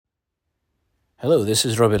Hello, this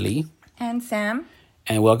is Robert Lee. And Sam.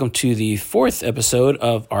 And welcome to the fourth episode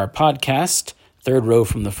of our podcast, Third Row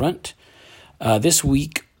from the Front. This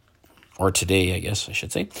week, or today, I guess I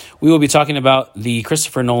should say, we will be talking about the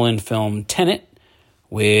Christopher Nolan film Tenet,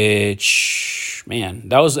 which, man,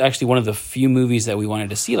 that was actually one of the few movies that we wanted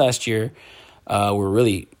to see last year. We're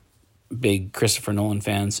really big Christopher Nolan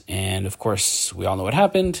fans, and of course, we all know what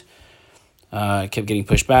happened. It kept getting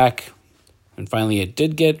pushed back, and finally it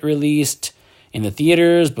did get released in the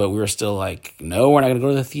theaters, but we were still like, no, we're not going to go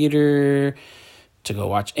to the theater to go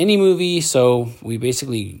watch any movie. So we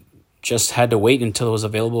basically just had to wait until it was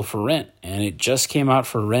available for rent. And it just came out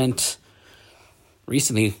for rent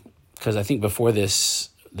recently, because I think before this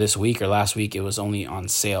week or last week, it was only on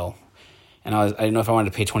sale. And I didn't know if I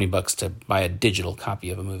wanted to pay $20 to buy a digital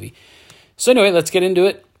copy of a movie. So anyway, let's get into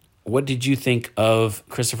it. What did you think of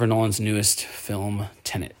Christopher Nolan's newest film,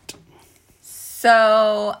 Tenet?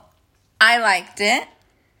 So I liked it.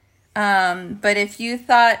 But if you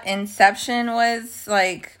thought Inception was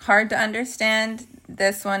like hard to understand,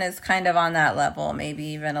 this one is kind of on that level, maybe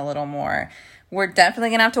even a little more. We're definitely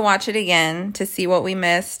going to have to watch it again to see what we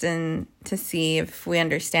missed and to see if we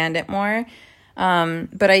understand it more.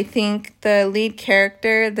 But I think the lead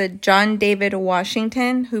character, the John David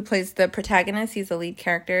Washington, who plays the protagonist, he's the lead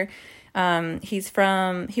character. He was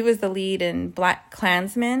the lead in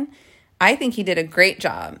BlacKkKlansman. I think he did a great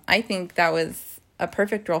job. I think that was a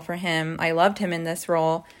perfect role for him. I loved him in this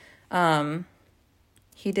role.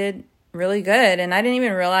 He did really good. And I didn't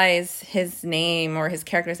even realize his name or his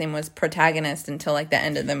character's name was protagonist until like the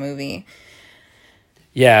end of the movie.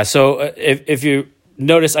 Yeah, so if you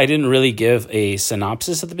notice, I didn't really give a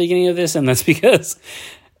synopsis at the beginning of this, and that's because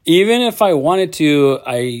even if I wanted to,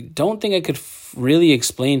 I don't think I could really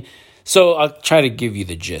explain. So I'll try to give you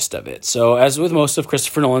the gist of it. So as with most of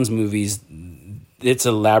Christopher Nolan's movies, it's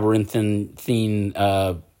a labyrinthine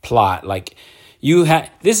plot. Like you have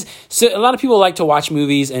this. So a lot of people like to watch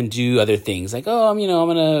movies and do other things, like, oh, I'm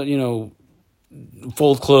gonna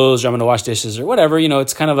fold clothes, or I'm gonna wash dishes, or whatever.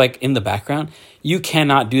 It's kind of like in the background. You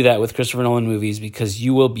cannot do that with Christopher Nolan movies because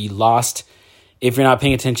you will be lost if you're not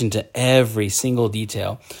paying attention to every single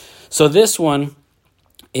detail. So this one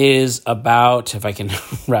is about, if I can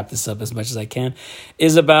wrap this up as much as I can,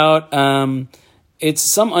 is about, it's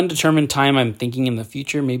some undetermined time, I'm thinking in the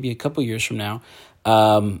future, maybe a couple years from now.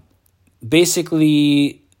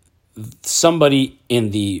 Basically, somebody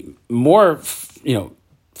in the more,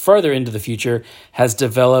 further into the future has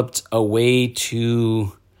developed a way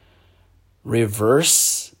to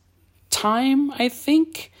reverse time, I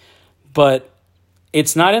think, but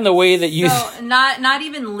it's not in the way that you... So not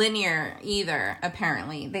even linear either,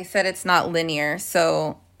 apparently. They said it's not linear,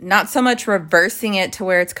 so not so much reversing it to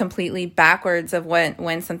where it's completely backwards of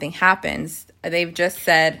when something happens. They've just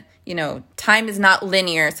said, time is not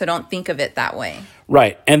linear, so don't think of it that way.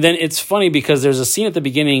 Right. And then it's funny because there's a scene at the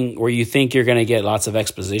beginning where you think you're going to get lots of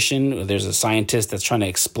exposition. There's a scientist that's trying to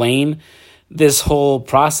explain this whole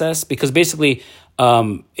process because basically...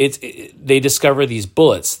 they discover these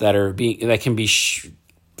bullets that can be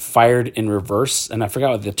fired in reverse, and I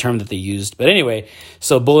forgot what the term that they used, but anyway,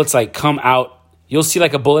 so bullets like come out. You'll see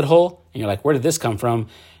like a bullet hole, and you're like, "Where did this come from?"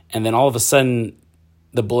 And then all of a sudden,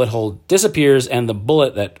 the bullet hole disappears, and the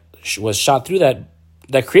bullet that was shot through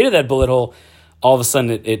that created that bullet hole, all of a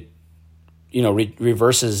sudden it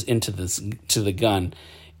reverses into the gun.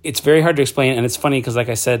 It's very hard to explain, and it's funny because, like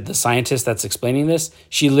I said, the scientist that's explaining this,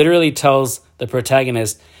 she literally tells the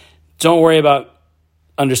protagonist, don't worry about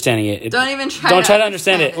understanding it. Don't try to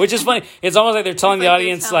understand it, which is funny. It's almost like they're telling the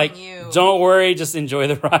audience, like, don't worry, just enjoy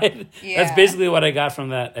the ride. Yeah. That's basically what I got from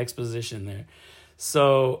that exposition there.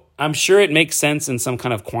 So I'm sure it makes sense in some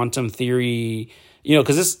kind of quantum theory,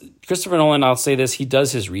 because Christopher Nolan, I'll say this, he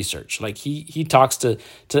does his research. Like he talks to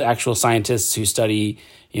actual scientists who study,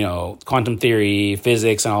 quantum theory,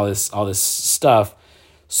 physics, and all this stuff.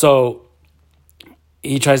 So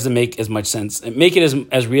he tries to make as much sense and make it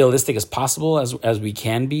as realistic as possible as we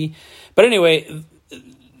can be. But anyway,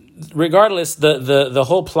 regardless, the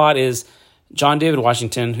whole plot is John David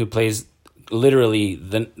Washington, who plays literally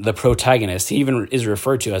the protagonist. He even is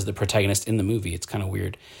referred to as the protagonist in the movie. It's kind of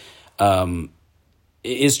weird.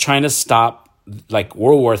 Is trying to stop like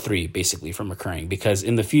World War III basically from occurring, because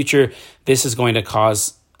in the future, this is going to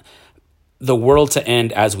cause the world to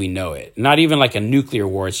end as we know it. Not even like a nuclear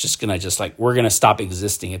war. It's just going to we're going to stop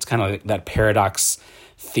existing. It's kind of like that paradox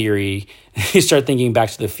theory. You start thinking back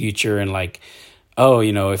to the future and like, oh,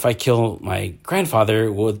 if I kill my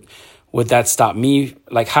grandfather, would that stop me?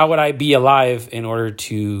 Like, how would I be alive in order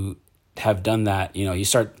to have done that? They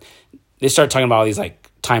start talking about all these like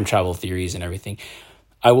time travel theories and everything.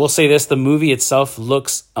 I will say this: the movie itself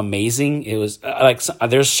looks amazing. It was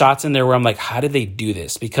there's shots in there where I'm like, how did they do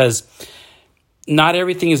this? Because not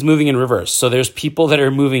everything is moving in reverse. So there's people that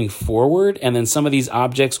are moving forward, and then some of these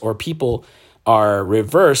objects or people are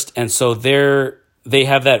reversed, and so they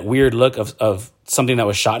have that weird look of something that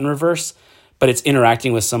was shot in reverse, but it's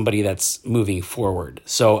interacting with somebody that's moving forward.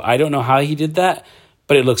 So I don't know how he did that,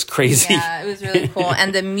 but it looks crazy. Yeah, it was really cool.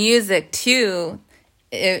 And the music too,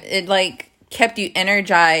 it like kept you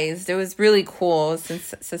energized. It was really cool.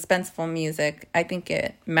 Suspenseful music. I think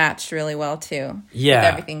it matched really well too. Yeah. With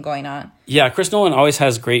everything going on. Yeah, Chris Nolan always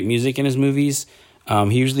has great music in his movies.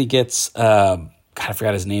 He usually gets, God, I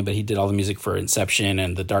forgot his name, but he did all the music for Inception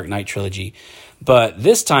and the Dark Knight trilogy. But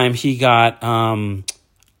this time he got,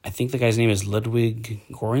 I think the guy's name is Ludwig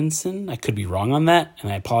Göransson. I could be wrong on that,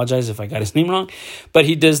 and I apologize if I got his name wrong. But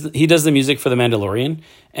he does the music for The Mandalorian,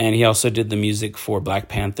 and he also did the music for Black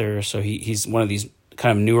Panther. So he's one of these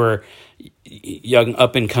kind of newer, young,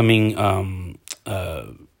 up-and-coming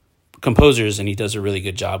composers, and he does a really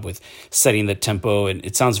good job with setting the tempo. And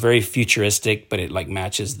it sounds very futuristic, but it like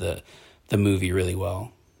matches the movie really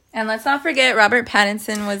well. And let's not forget Robert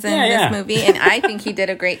Pattinson was in this movie, and I think he did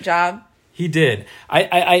a great job. He did.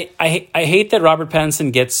 I hate that Robert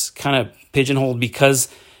Pattinson gets kind of pigeonholed because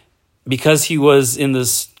he was in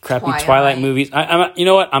this crappy Twilight movies. You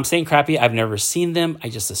know what? I'm saying crappy. I've never seen them. I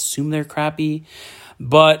just assume they're crappy.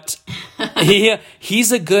 But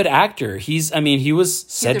he's a good actor. He was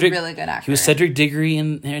Cedric. He's a really good actor. He was Cedric Diggory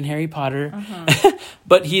in Harry Potter.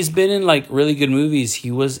 But he's been in like really good movies.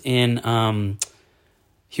 He was in that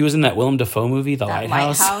Willem Dafoe movie, The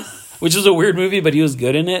Lighthouse, which was a weird movie, but he was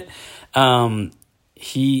good in it.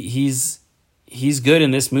 He's good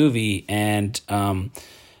in this movie, and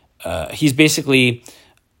he's basically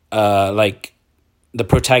like the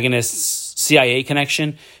protagonist's CIA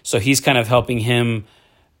connection. So he's kind of helping him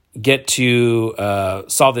get to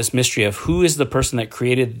solve this mystery of who is the person that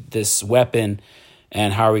created this weapon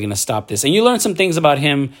and how are we going to stop this. And you learn some things about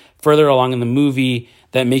him further along in the movie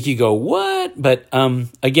that make you go, what? But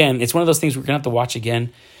again, it's one of those things we're going to have to watch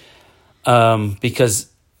again because...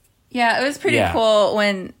 Yeah, it was pretty cool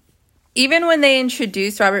when they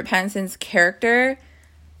introduced Robert Pattinson's character,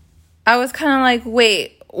 I was kind of like,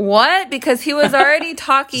 wait, what? Because he was already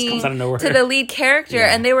talking to the lead character,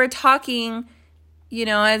 and they were talking,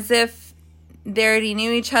 as if they already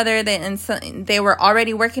knew each other, they were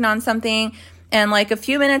already working on something. And like a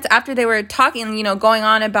few minutes after they were talking, going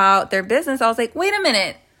on about their business, I was like, wait a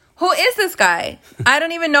minute. Who is this guy? I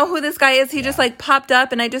don't even know who this guy is. He just like popped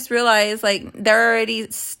up, and I just realized like they're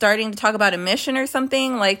already starting to talk about a mission or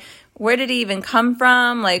something. Like, where did he even come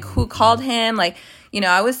from? Like, who called him? Like,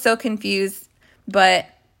 I was so confused. But,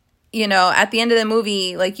 at the end of the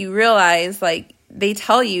movie, like you realize like they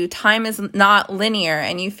tell you time is not linear,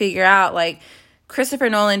 and you figure out like Christopher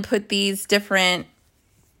Nolan put these different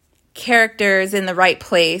characters in the right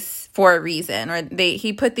place for a reason, or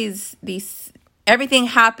he put these everything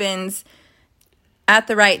happens at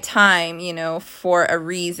the right time, for a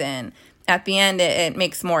reason. At the end, it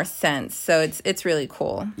makes more sense. So it's really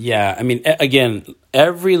cool. Yeah, I mean, again,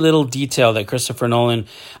 every little detail that Christopher Nolan...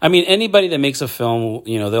 I mean, anybody that makes a film,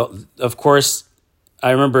 they'll... Of course, I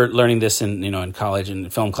remember learning this in college in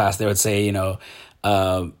film class. They would say,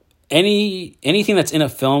 anything that's in a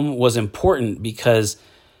film was important because...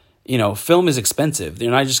 film is expensive. They're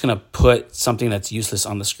not just going to put something that's useless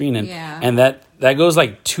on the screen. And that goes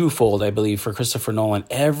like twofold, I believe, for Christopher Nolan.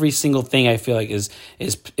 Every single thing I feel like is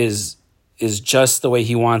just the way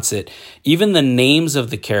he wants it. Even the names of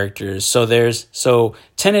the characters. So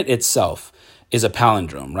Tenet itself is a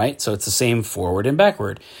palindrome, right? So it's the same forward and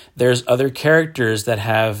backward. There's other characters that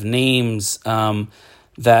have names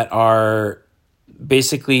that are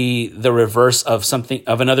basically the reverse of something,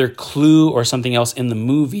 of another clue or something else in the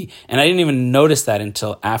movie. And I didn't even notice that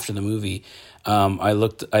until after the movie. I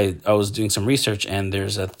was doing some research, and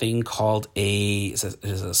there's a thing called is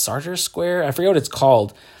a Sartor square? I forget what it's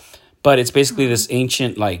called, but it's basically this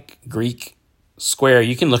ancient like Greek square.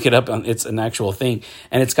 You can look it up. It's an actual thing.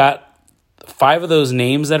 And it's got 5 of those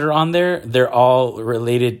names that are on there. They're all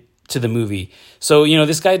related to the movie. So,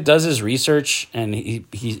 this guy does his research, and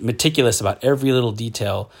he's meticulous about every little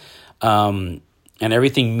detail, and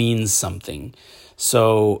everything means something.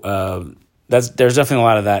 So there's definitely a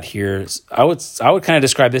lot of that here. I would kind of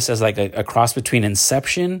describe this as like a cross between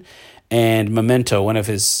Inception and Memento, one of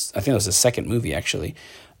his, I think it was his second movie actually.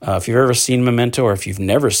 If you've ever seen Memento, or if you've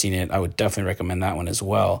never seen it, I would definitely recommend that one as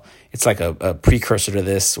well. It's like a precursor to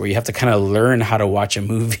this, where you have to kind of learn how to watch a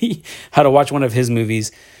movie, how to watch one of his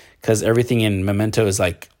movies. Because everything in Memento is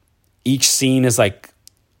like, each scene is like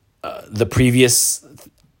the previous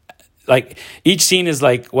like each scene is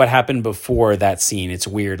like what happened before that scene. It's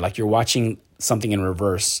weird. Like you're watching something in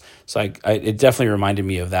reverse. So it definitely reminded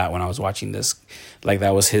me of that when I was watching this. Like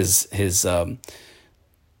that was his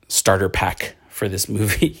starter pack for this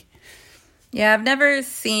movie. Yeah, I've never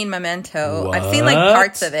seen Memento. What? I've seen like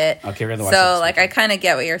parts of it. Okay, we're gonna watch so this like I kind of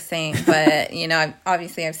get what you're saying, but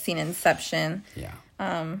obviously I've seen Inception.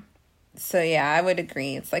 Yeah. So yeah, I would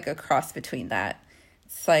agree. It's like a cross between that.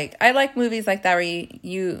 It's like I like movies like that where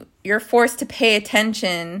you're forced to pay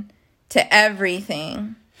attention to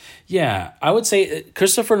everything. Yeah, I would say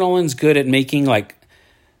Christopher Nolan's good at making like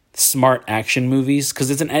smart action movies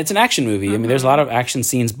because it's an action movie. I mean, there's a lot of action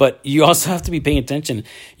scenes, but you also have to be paying attention.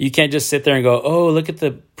 You can't just sit there and go, "Oh, look at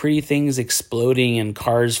the pretty things exploding and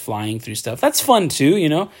cars flying through stuff." That's fun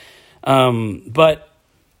too, But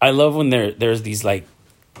I love when there's these like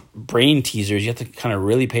brain teasers. You have to kind of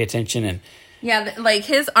really pay attention and yeah, like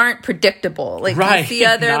his aren't predictable. Like right, you see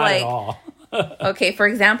other not like at all. okay, for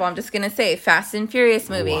example, I'm just gonna say Fast and Furious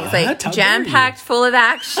movies, What? like How jam packed, dare full of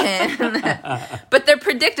action, but they're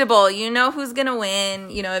predictable. You know who's gonna win.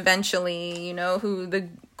 Eventually, you know who the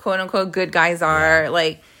quote unquote good guys are.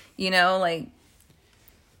 Like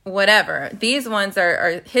whatever. These ones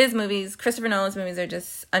are his movies. Christopher Nolan's movies are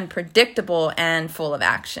just unpredictable and full of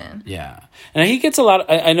action. Yeah, and he gets a lot.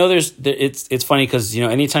 I know it's funny because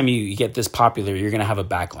anytime you get this popular, you're gonna have a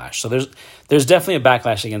backlash. So there's definitely a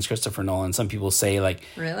backlash against Christopher Nolan. Some people say like,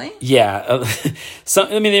 really? Yeah,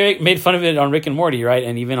 they made fun of it on Rick and Morty, right?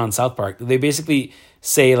 And even on South Park, they basically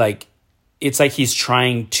say like it's like he's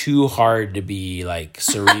trying too hard to be like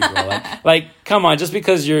cerebral. like come on, just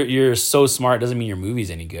because you're so smart doesn't mean your movie's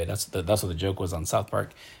any good. That's what the joke was on South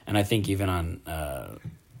Park, and I think even on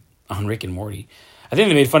Rick and Morty. I think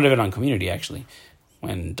they made fun of it on Community actually,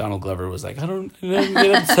 when Donald Glover was like, I don't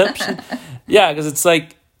get Inception. Yeah, because it's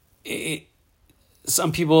like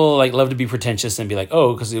some people like love to be pretentious and be like,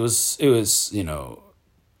 oh, because it was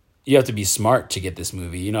you have to be smart to get this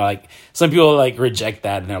movie. Like some people like reject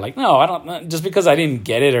that and they're like, no, I don't. Just because I didn't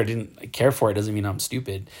get it or didn't care for it doesn't mean I'm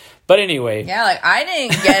stupid. But anyway, yeah, like I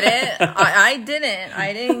didn't get it.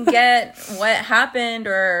 I didn't get what happened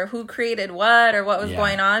or who created what or what was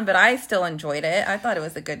going on. But I still enjoyed it. I thought it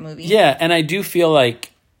was a good movie. Yeah, and I do feel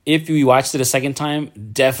like if we watched it a second time,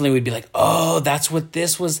 definitely we'd be like, oh, that's what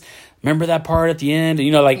this was. Remember that part at the end?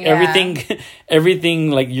 Everything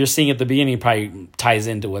like you're seeing at the beginning probably ties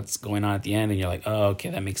into what's going on at the end, and you're like, oh, okay,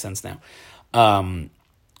 that makes sense now.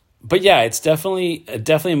 But yeah, it's definitely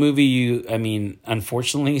a movie.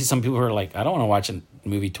 Unfortunately, some people are like, I don't want to watch a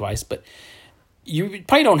movie twice, but you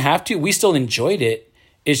probably don't have to. We still enjoyed it.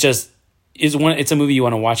 It's just it's a movie you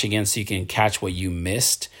want to watch again so you can catch what you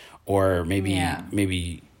missed, or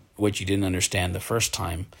maybe what you didn't understand the first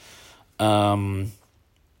time.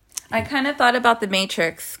 I kind of thought about The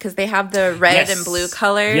Matrix because they have the red and blue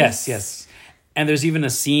colors. Yes. And there's even a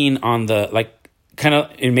scene on the, like, kind of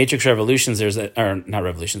in Matrix Revolutions,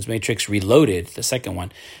 Matrix Reloaded, the second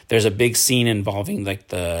one. There's a big scene involving, like,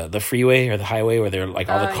 the freeway or the highway where they're, like,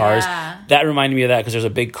 all the cars. Yeah. That reminded me of that because there's a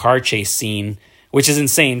big car chase scene, which is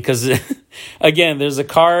insane because, again, there's a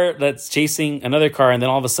car that's chasing another car, and then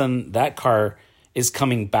all of a sudden that car is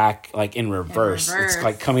coming back like in reverse. It's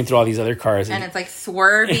like coming through all these other cars. And it's like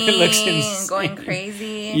swerving and going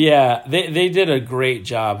crazy. Yeah, they did a great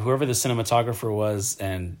job. Whoever the cinematographer was,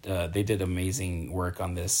 and they did amazing work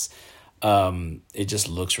on this. It just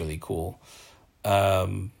looks really cool.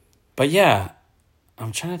 But yeah,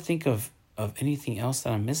 I'm trying to think of anything else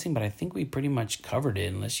that I'm missing, but I think we pretty much covered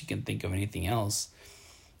it unless you can think of anything else.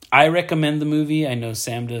 I recommend the movie. I know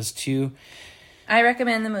Sam does too. I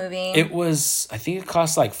recommend the movie. I think it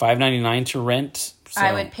cost like $5.99 to rent. So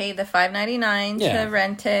I would pay the $5.99 to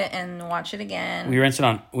rent it and watch it again. We rented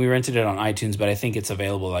it on iTunes, but I think it's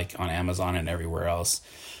available like on Amazon and everywhere else.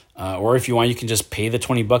 Or if you want, you can just pay the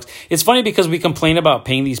 $20. It's funny because we complain about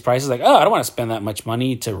paying these prices, like, oh, I don't want to spend that much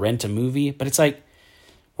money to rent a movie, but it's like,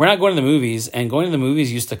 we're not going to the movies, and going to the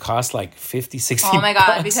movies used to cost like $50, $60. Oh my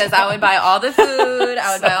God, because I would buy all the food,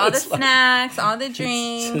 I would buy all the snacks, all the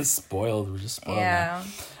drinks. It's just spoiled. We're just spoiled. Yeah.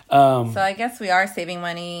 So I guess we are saving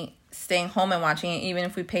money staying home and watching it, even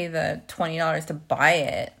if we pay the $20 to buy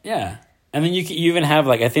it. Yeah. And then you even have,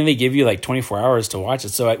 like, I think they give you like 24 hours to watch it.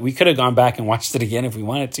 So we could have gone back and watched it again if we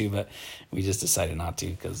wanted to, but we just decided not to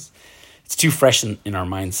because it's too fresh in our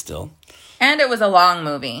minds still. And it was a long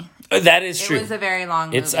movie. That is true. It was a very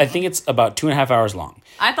long movie. I think it's about 2.5 hours long.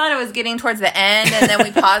 I thought it was getting towards the end, and then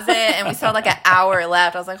we paused it, and we saw like an hour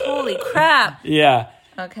left. I was like, holy crap. Yeah.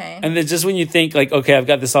 Okay. And then just when you think, like, okay, I've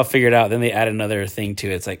got this all figured out, then they add another thing to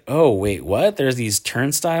it. It's like, oh, wait, what? There's these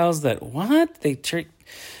turnstiles that, what?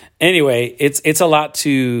 Anyway, it's a lot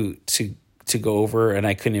to go over, and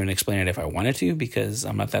I couldn't even explain it if I wanted to because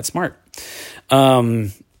I'm not that smart.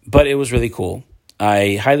 But it was really cool.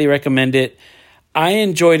 I highly recommend it. I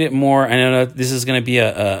enjoyed it more. I know this is going to be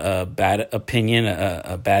a bad opinion,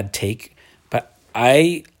 a bad take, but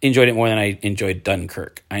I enjoyed it more than I enjoyed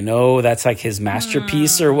Dunkirk. I know that's like his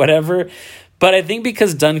masterpiece or whatever, but I think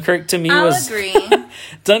because Dunkirk to me I'll agree.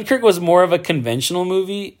 Dunkirk was more of a conventional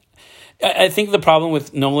movie. I think the problem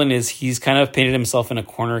with Nolan is he's kind of painted himself in a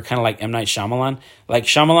corner, kind of like M. Night Shyamalan. Like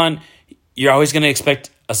Shyamalan, you're always going to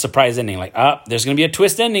expect a surprise ending. Like, there's going to be a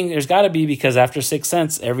twist ending. There's got to be, because after Sixth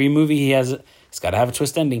Sense, every movie he has, it's got to have a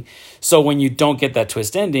twist ending. So when you don't get that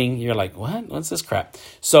twist ending, you're like, what? What's this crap?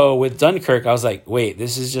 So with Dunkirk, I was like, wait,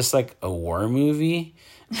 this is just like a war movie?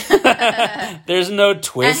 There's no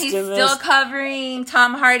twist in this. And he's still covering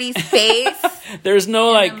Tom Hardy's face. There's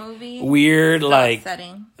no like weird so like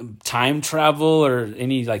upsetting. Time travel or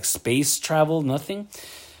any like space travel, nothing.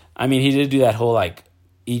 I mean, he did do that whole like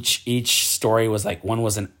each story was like, one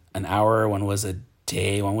was an hour, one was a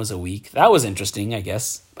day, one was a week. That was interesting, I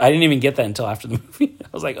guess. I didn't even get that until after the movie. I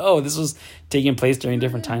was like, oh, this was taking place during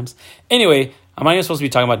different times. Anyway, I'm not even supposed to be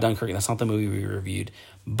talking about Dunkirk. That's not the movie we reviewed.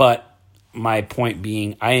 But my point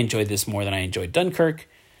being, I enjoyed this more than I enjoyed Dunkirk.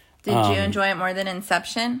 Did you enjoy it more than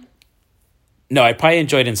Inception? No, I probably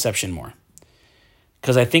enjoyed Inception more.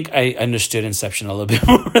 Because I think I understood Inception a little bit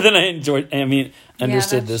more than I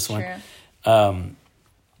understood this one. True.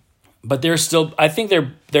 But they're still, I think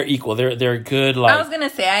they're equal. They're good. Like, I was going to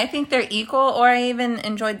say, I think they're equal, or I even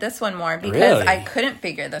enjoyed this one more because Really? I couldn't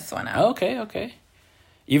figure this one out. Okay.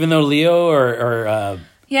 Even though Leo or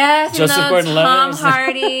Yes, Joseph even though Gordon-Levitt. Tom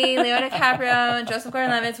Hardy, Leo DiCaprio, and Joseph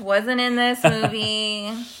Gordon-Levitt wasn't in this movie.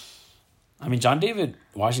 I mean, John David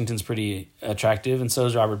Washington's pretty attractive, and so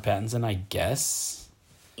is Robert Pattinson, I guess.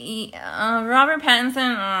 Robert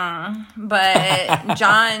Pattinson, but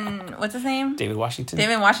John, what's his name? David Washington.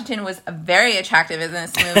 David Washington was very attractive in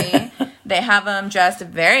this movie. They have him dressed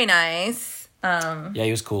very nice. Yeah,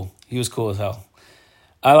 he was cool. He was cool as hell.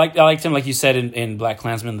 I liked him, like you said, in Black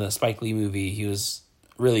Klansman, the Spike Lee movie. He was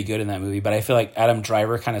really good in that movie, but I feel like Adam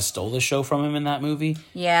Driver kind of stole the show from him in that movie.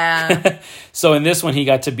 Yeah. So in this one, he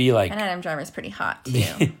got to be like... And Adam Driver's pretty hot,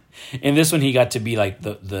 too. In this one, he got to be like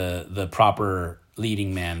the proper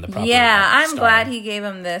leading man. The proper I'm star. glad he gave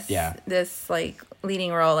him this like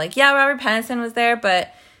leading role. Like, yeah, Robert Pattinson was there,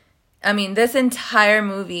 but I mean, this entire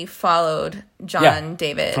movie followed John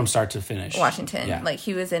David from start to finish. Washington. Yeah. Like,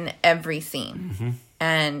 he was in every scene.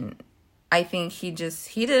 And I think he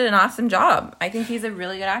did an awesome job. I think he's a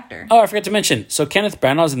really good actor. Oh, I forgot to mention. So Kenneth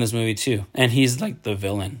Branagh's in this movie too, and he's like the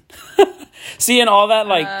villain. See, and all that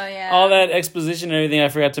all that exposition and everything. I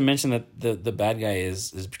forgot to mention that the bad guy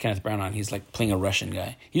is Kenneth Branagh. He's like playing a Russian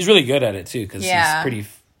guy. He's really good at it too because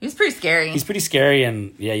he's pretty scary. He's pretty scary,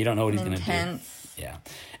 and you don't know what he's going to do. Yeah.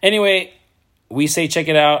 Anyway, we say check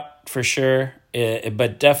it out for sure,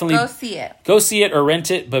 but definitely Go see it or rent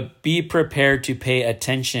it, but be prepared to pay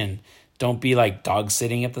attention. Don't be like dog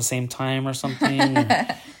sitting at the same time or something.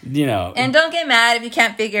 And don't get mad if you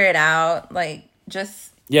can't figure it out. Like,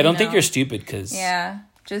 just don't think you're stupid because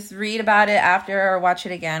just read about it after or watch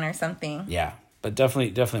it again or something. Yeah, but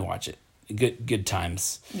definitely watch it. Good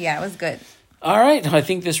times. Yeah, it was good. All right, I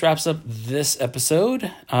think this wraps up this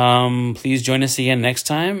episode. Please join us again next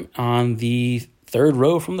time on the third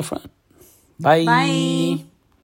row from the front. Bye. Bye.